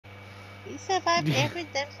We survived every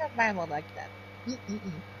damn survival like that.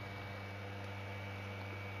 Mm-mm-mm.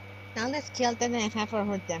 Now let's kill them and have our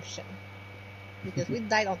redemption. Because we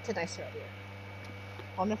died on tonight's earlier.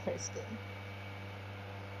 On the first game.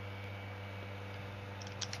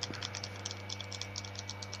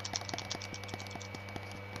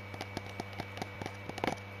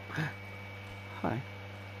 Hi.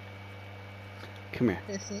 Come here.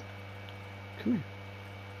 Listen. Come here.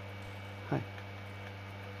 Hi.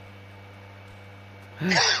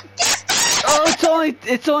 Oh,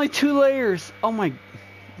 it's only 2 layers. Oh my,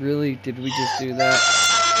 really? Did we just do that?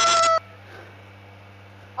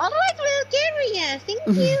 Alright, Bulgaria, thank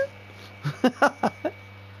you.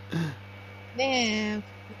 Damn.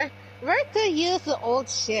 Where could use the old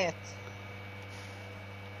shit?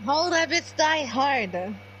 Hold up, it's Die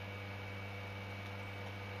Hard.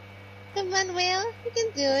 Come on, Will, you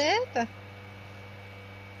can do it. You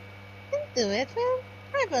can do it, Will.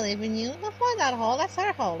 I believe in you. Don't find that hole, that's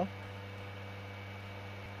our hole.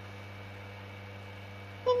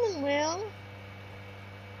 Come on, Will.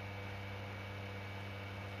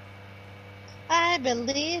 I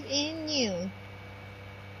believe in you.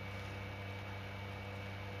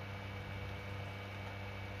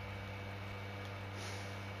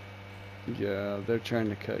 Yeah, they're trying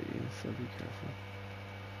to cut you, so be careful.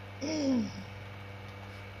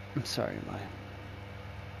 I'm sorry, Maya.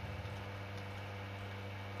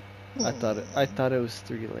 I thought it was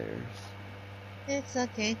 3 layers. It's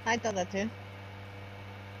okay. I thought that too.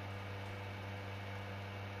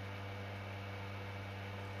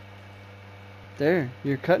 There,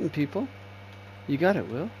 you're cutting people. You got it,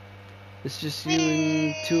 Will. It's just you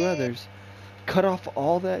and 2 others. Cut off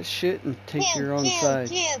all that shit and take your own side.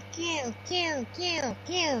 Kill.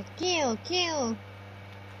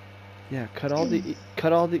 Yeah, cut all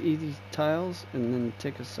the easy tiles and then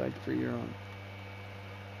take a side for your own.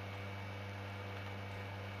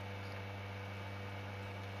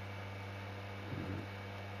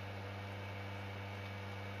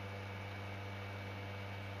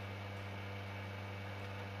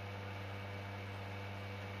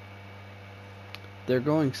 They're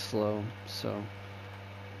going slow, so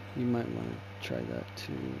you might want to try that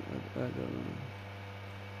too. I don't know.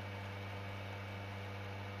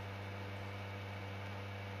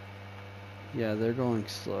 Yeah, they're going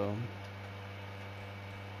slow.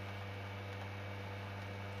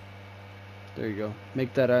 There you go.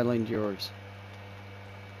 Make that island yours.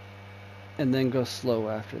 And then go slow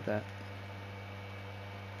after that.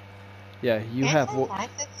 Yeah, you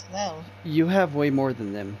have way more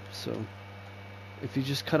than them, so if you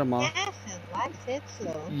just cut them off,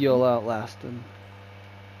 you'll outlast them.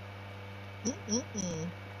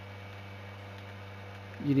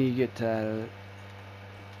 You need to get to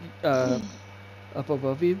up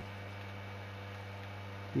above you.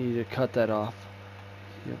 You need to cut that off.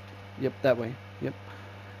 Yep, that way. Yep.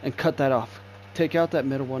 And cut that off. Take out that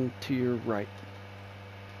middle one to your right.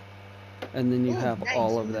 And then you have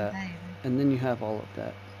all of that. And then you have all of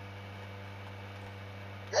that.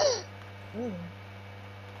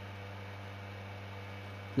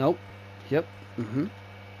 Nope. Yep.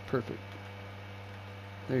 Perfect.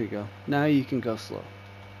 There you go. Now you can go slow.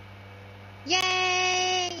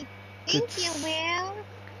 Yay! Thank you, Will.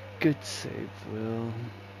 Good save, Will.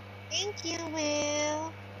 Thank you,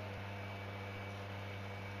 Will.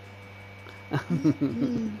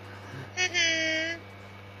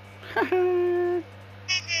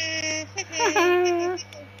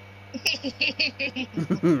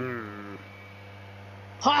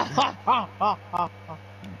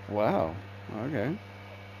 Wow. Okay.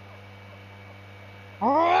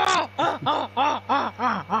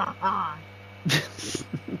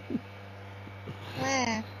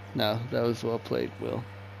 No, that was well played, Will.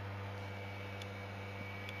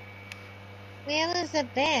 Will is the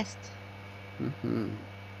best.